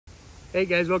Hey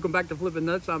guys, welcome back to Flippin'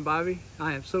 Nuts. I'm Bobby.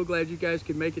 I am so glad you guys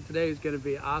could make it today. It's going to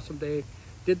be an awesome day.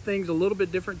 Did things a little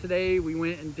bit different today. We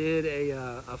went and did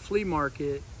a flea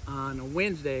market on a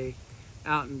Wednesday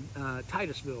out in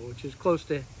Titusville, which is close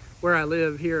to where I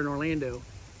live here in Orlando,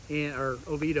 or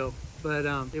Oviedo. But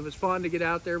it was fun to get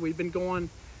out there. We've been going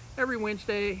every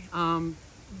Wednesday.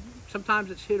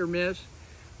 Sometimes it's hit or miss,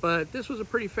 but this was a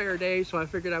pretty fair day, so I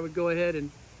figured I would go ahead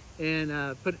and do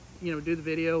the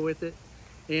video with it.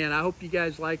 And I hope you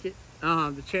guys like it.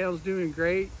 The channel's doing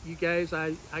great. You guys,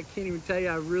 I can't even tell you,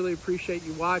 I really appreciate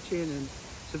you watching and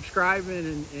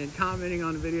subscribing and commenting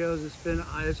on the videos. It's been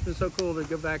so cool to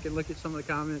go back and look at some of the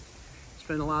comments. It's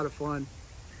been a lot of fun.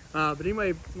 But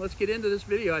anyway, let's get into this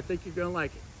video. I think you're gonna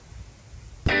like it.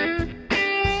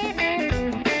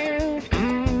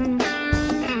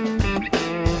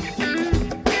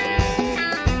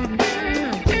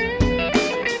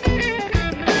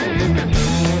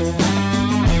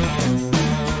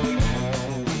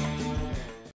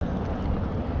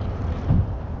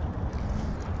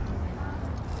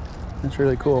 That's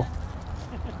really cool.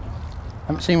 I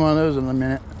haven't seen one of those in a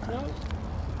minute. No.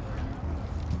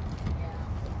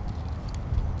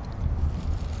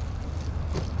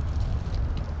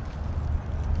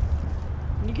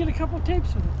 You get a couple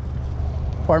tapes with it.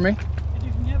 Pardon me? And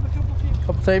you can have a couple tapes.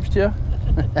 Couple tapes too?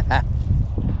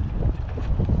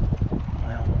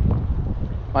 Well,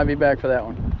 might be back for that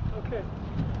one. Okay.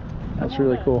 That's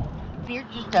really cool. They're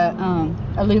just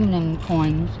aluminum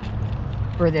coins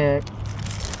for the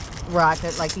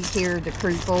rocket, like these here, the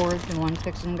crew forwards, and one's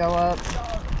fixing to go up.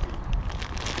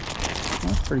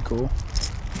 That's pretty cool.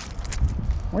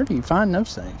 Where do you find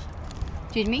those things?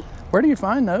 Excuse me? Where do you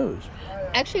find those?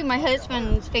 Actually, my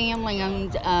husband's family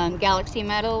owns Galaxy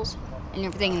Metals and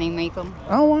everything, and they make them.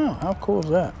 Oh wow, how cool is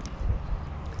that?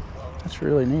 That's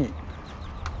really neat.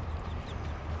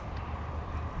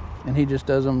 And he just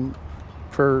does them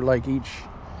for like each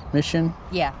mission?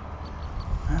 Yeah.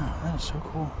 Wow, that is so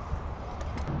cool.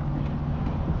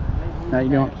 How you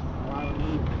doing?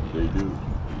 They do.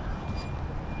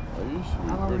 I used to be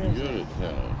pretty good at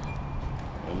tennis.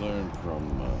 I learned from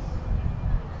a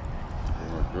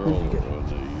girl in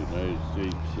the United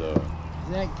States. Is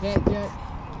that cat jet?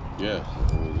 Yes,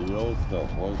 the old stuff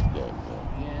was that.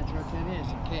 Yeah, that's what that is,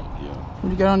 a cat. Yeah. What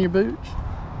you got on your boots?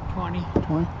 20.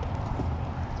 20.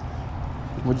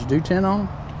 Would you do 10 on them?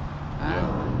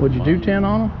 Yeah. Would you do 10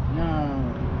 on them?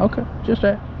 No. Okay, just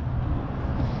that.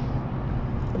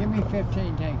 Give me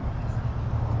 15 tape.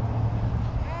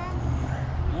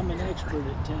 I'm an expert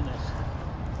at tennis.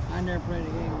 I never played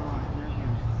a game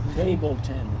once. Table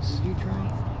tennis. Did you try?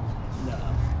 No,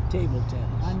 table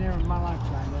tennis. I never in my life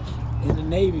tried this. In the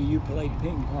Navy, you played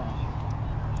ping pong.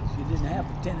 You didn't have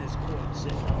a tennis court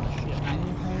sitting on the ship. I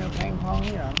didn't play no ping pong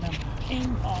either. I remember.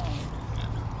 Ping pong.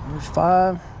 There's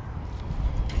 5.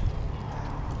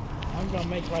 I'm gonna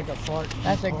make like a fart.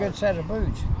 That's a good set of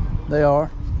boots. They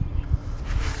are.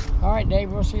 All right,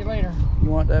 Dave, we'll see you later. You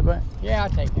want that back? Yeah, I'll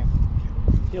take him.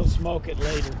 He'll smoke it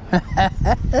later.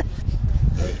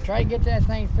 Hey, try to get that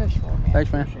thing fished for me.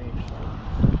 Thanks, man.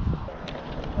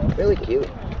 Really cute.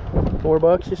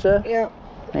 $4, you said? Yeah.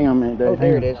 Hang on a minute, Dave. Oh,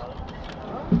 there Hang it is.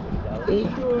 See?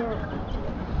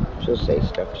 She'll say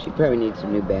stuff. She probably needs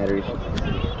some new batteries.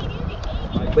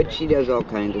 But she does all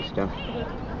kinds of stuff.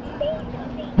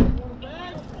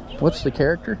 What's the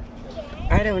character?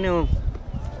 I don't know.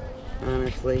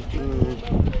 Honestly. Do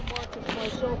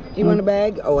you want a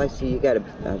bag? Oh, I see. You got a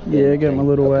Yeah, I got my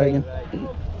little wagon.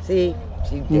 See?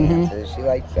 She dances. She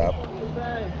lights up.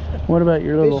 What about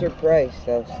your little... Fisher Price,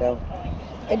 though, so...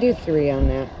 I do 3 on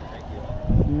that.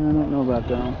 Yeah, I don't know about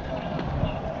that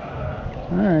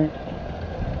one. Alright.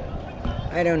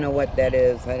 I don't know what that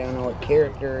is. I don't know what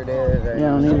character it is or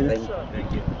Yeah, I don't either.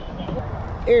 something.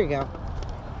 Here you go.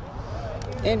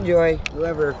 Enjoy,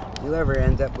 whoever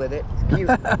ends up with it.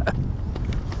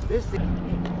 It's cute.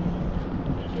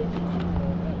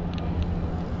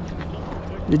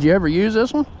 Did you ever use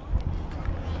this one?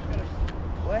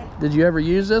 What? Did you ever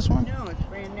use this one? No, it's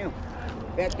brand new.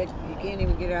 In fact, you can't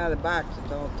even get it out of the box.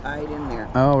 It's all tied in there.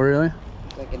 Oh, really?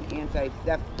 It's like an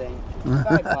anti-theft thing.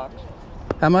 $5.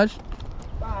 How much?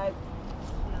 5.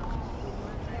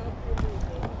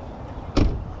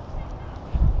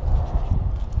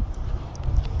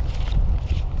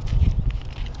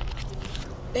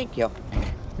 Thank you.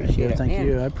 Appreciate it. Thank Man,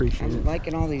 you. I appreciate I'm it.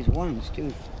 liking all these ones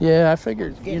too. Yeah, I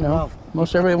figured, you getting know, low.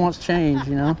 most everybody wants change,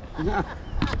 you know.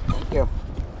 Thank you.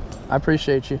 I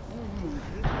appreciate you.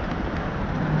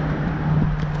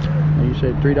 You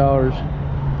said $3.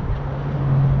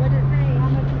 What did it say? How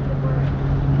much is it worth?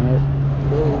 It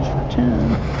goes for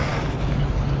 10.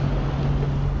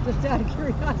 Just out of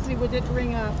curiosity, would it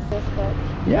ring up?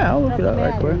 Yeah, I'll look it up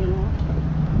right quick. You know?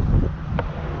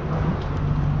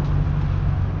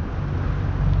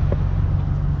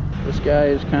 This guy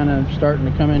is kind of starting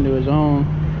to come into his own.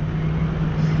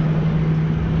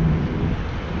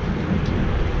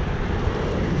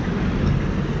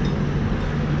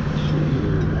 Let's see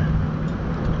here.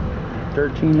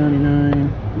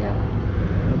 $13.99. Yeah.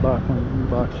 The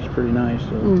box is pretty nice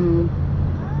though. Mm-hmm.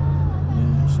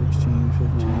 Yeah, 16,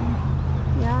 15,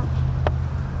 Yeah.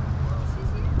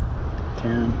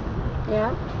 10.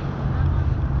 Yeah.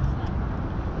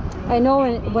 I know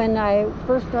when I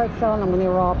first started selling them, when they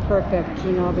were all perfect,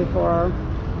 you know, before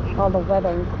all the weather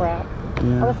and crap,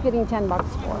 Yeah. I was getting $10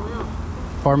 for them.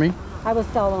 Pardon me? I was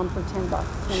selling them for $10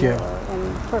 when Sure. they were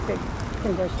in perfect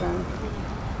condition.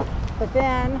 But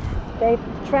then they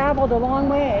traveled a long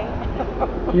way.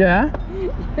 Yeah.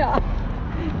 Yeah.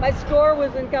 My store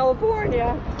was in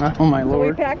California. Oh my So we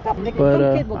lord. packed up. Some But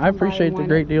kid will I come by appreciate and the want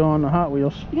great it. deal on the Hot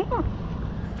Wheels. Yeah.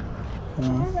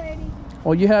 Uh,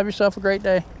 well, you have yourself a great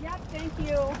day. Yep, thank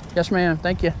you. Yes, ma'am.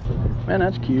 Thank you. Man,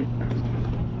 that's cute.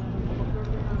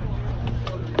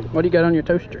 What do you got on your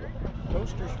toaster?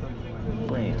 Toasters from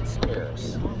France,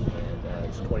 Paris.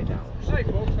 It's $20. Hey,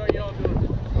 folks, how y'all doing?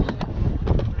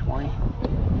 20.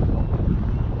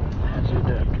 That's the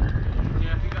adapter.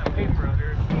 Yeah, if you got paper out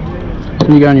here. What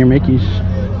do you got on your Mickey's?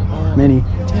 Mini.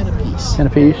 10 a piece. 10 a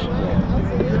piece.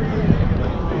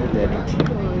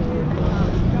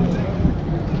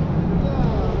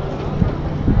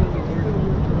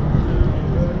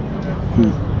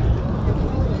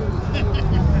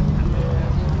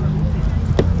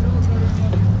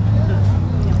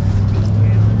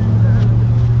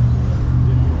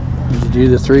 Did you do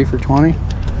the 3 for 20?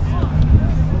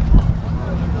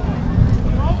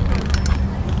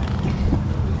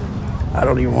 I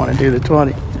don't even want to do the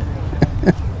 20.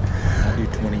 I do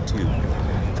 22.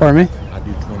 Pardon me? I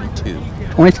do 22.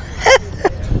 20?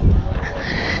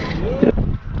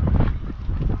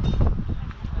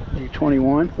 You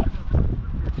 21?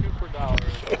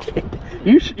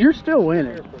 You're still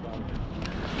winning.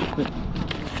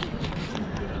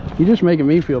 You're just making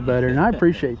me feel better, and I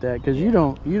appreciate that because you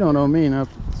don't owe me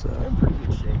nothing. So I'm in pretty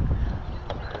good shape.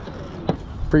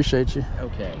 appreciate you.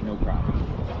 Okay, no problem.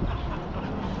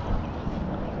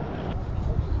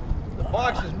 The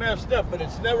box is messed up, but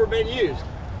it's never been used.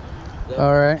 The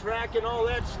All right. track and all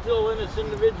that's still in its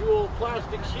individual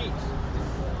plastic sheets.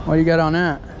 What you got on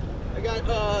that? I got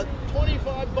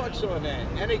 $25 on that,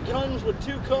 and it comes with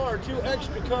two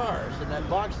extra cars. And that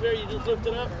box there you just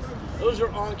lifted up, those are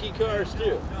Anki cars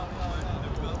too.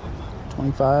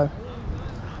 25.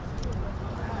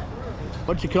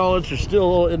 What you call it are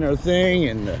still in their thing,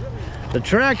 and the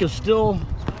track is still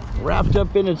wrapped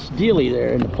up in its dealie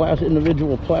there, in the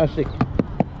individual plastic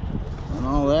and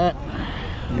all that.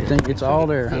 You think it's all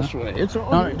there, huh? This way, it's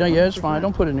all. No, yeah, it's fine.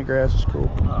 Don't put it in the grass. It's cool.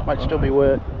 Might still be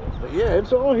wet. But yeah,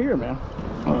 it's all here, man.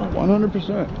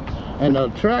 100%. And the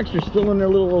tracks are still in their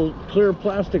little clear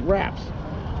plastic wraps.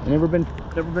 Never been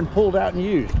pulled out and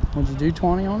used. Would you do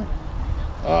 20 on it?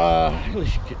 I really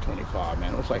should get 25,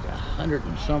 man. It was like $100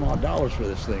 and some odd for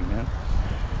this thing, man.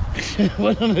 It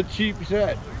wasn't a cheap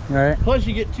set. All right. Plus,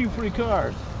 you get 2 free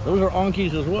cars. Those are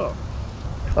Ankis as well.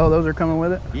 Oh, those are coming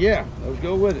with it? Yeah, those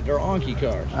go with it. They're Anki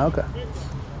cars. Okay.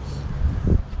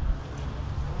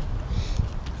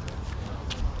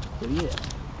 So, yeah.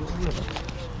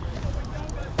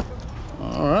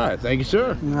 All right, thank you,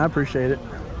 sir. I appreciate it.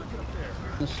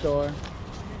 The store.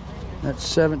 That's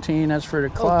 17. That's for the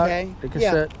clock. Okay. The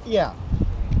cassette. Yeah.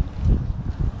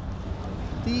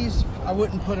 These, I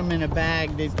wouldn't put them in a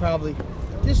bag. They'd probably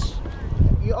this.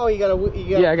 You got a.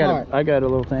 Yeah, I got a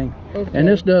little thing. Okay. And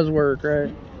this does work,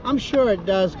 right? I'm sure it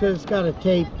does because it's got a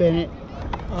tape in it.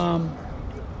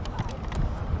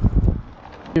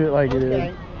 Leave it like it Okay.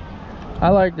 is. I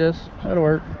like this. That'll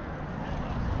work.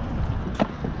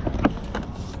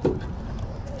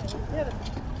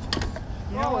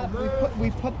 You know what? We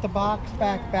put the box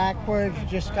backwards. You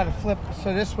just got to flip it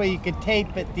so this way you could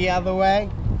tape it the other way.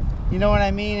 You know what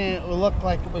I mean? And it will look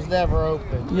like it was never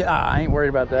open. Yeah, I ain't worried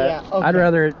about that. Yeah,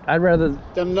 okay. I'd rather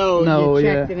Them know No, you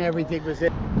yeah. checked and everything was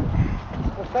it.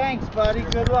 Well, thanks, buddy.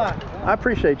 Good luck. I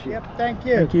appreciate you. Yep. Thank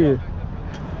you. Thank you.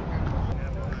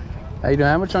 How you doing?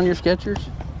 How much on your Skechers?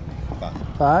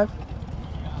 5.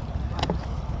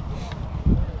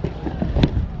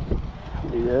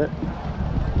 Do that.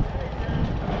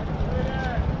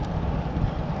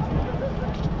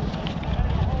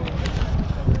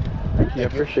 Thank you. I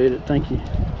appreciate it. Thank you.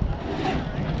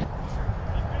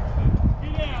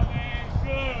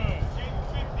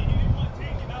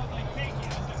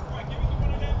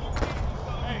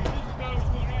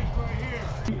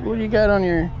 what do you got on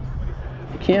your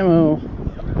camo? Give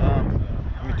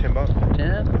me $10.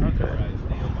 10? Okay.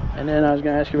 And then I was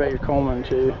gonna ask you about your Coleman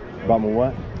too. About my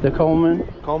what? The Coleman.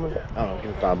 Coleman? I don't know,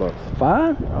 give me $5.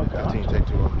 5? Okay. 15, take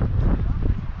 2 of them.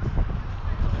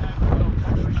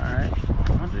 Alright.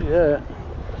 I'll do that.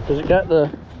 Does it got the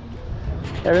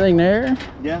everything there?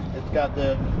 Yeah, it's got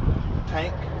the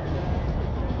tank,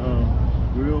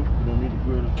 grill. You don't need the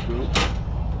grill to do it.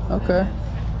 Okay.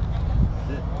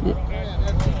 That's Yeah.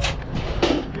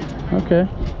 Okay.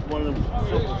 One of them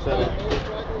simple setups.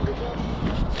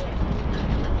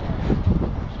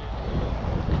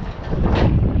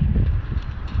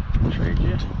 Trade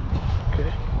you.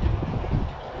 Okay.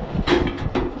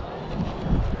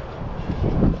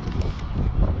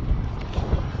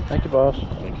 Thank you, boss.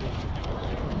 Thank you.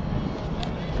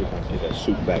 See if I can get that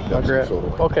soup back I'll up. grab. Sort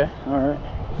of way. Okay. All right.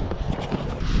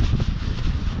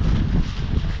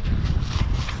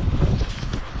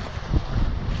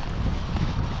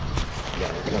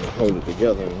 Yeah, kind of hold it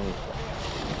together and then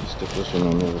stick this one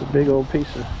on there. Big old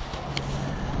piece of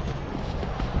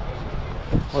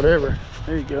whatever.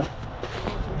 There you go.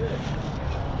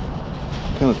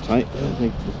 Kind of tight, but I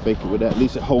think we'll fake it with that. At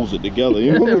least it holds it together,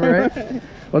 you know? Right.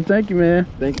 Well, thank you, man.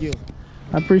 Thank you.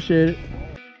 I appreciate it.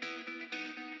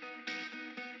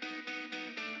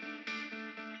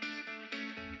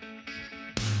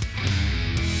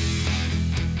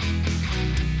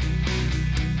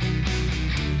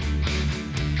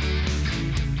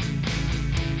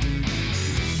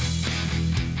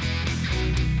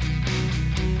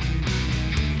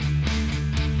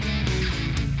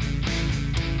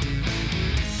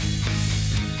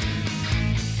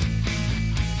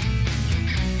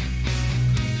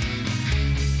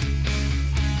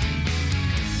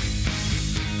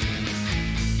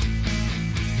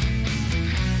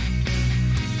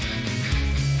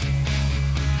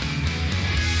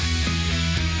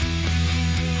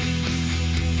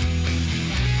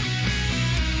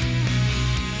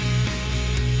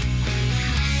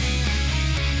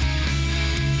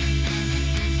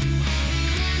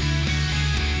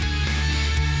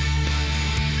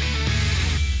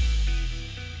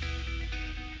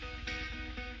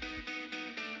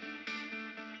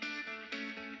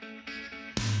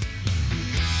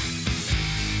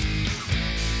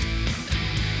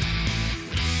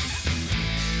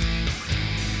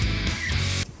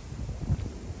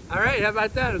 All right, how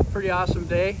about that? It was a pretty awesome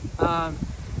day.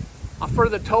 For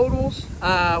the totals,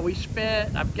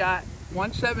 I've got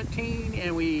 117,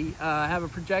 and we have a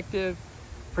projected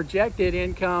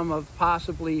income of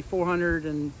possibly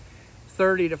 $430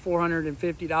 to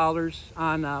 $450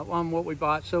 on what we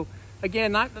bought. So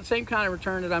again, not the same kind of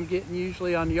return that I'm getting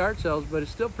usually on the yard sales, but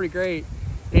it's still pretty great,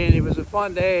 and it was a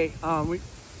fun day.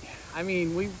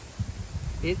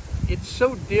 It's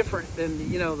so different than the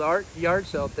yard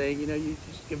sale thing. You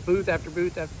just get booth after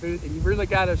booth after booth, and you really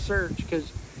got to search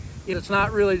because it's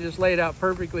not really just laid out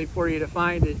perfectly for you to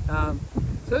find it.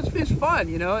 So it's fun.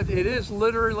 It is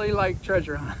literally like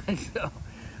treasure hunt. So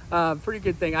pretty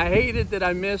good thing. I hated that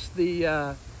I missed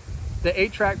the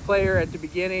 8-track player at the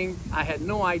beginning. I had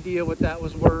no idea what that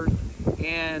was worth,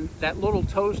 and that little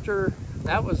toaster,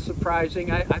 that was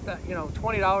surprising. I thought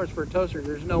 $20 for a toaster,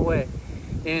 there's no way.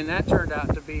 And that turned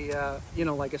out to be,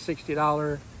 like a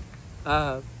 $60,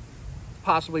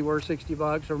 possibly worth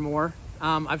 $60 or more.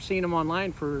 I've seen them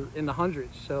online in the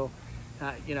hundreds. So,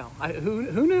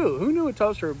 who knew? Who knew a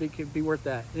toaster could be worth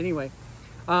that? Anyway,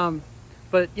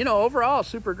 but overall,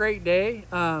 super great day.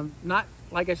 Not,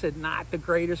 like I said, not the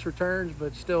greatest returns,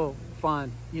 but still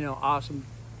fun. Awesome,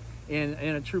 and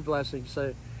a true blessing.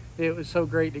 So it was so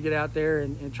great to get out there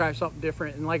and try something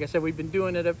different. And like I said, we've been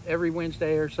doing it every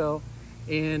Wednesday or so.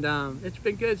 And it's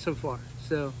been good so far.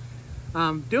 So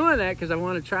I'm doing that because I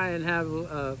want to try and have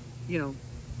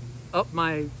up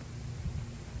my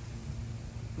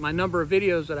number of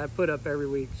videos that I put up every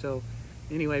week. So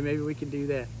anyway, maybe we can do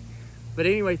that. But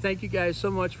anyway, thank you guys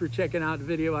so much for checking out the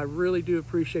video. I really do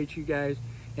appreciate you guys,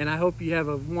 and I hope you have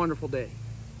a wonderful day.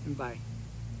 And bye.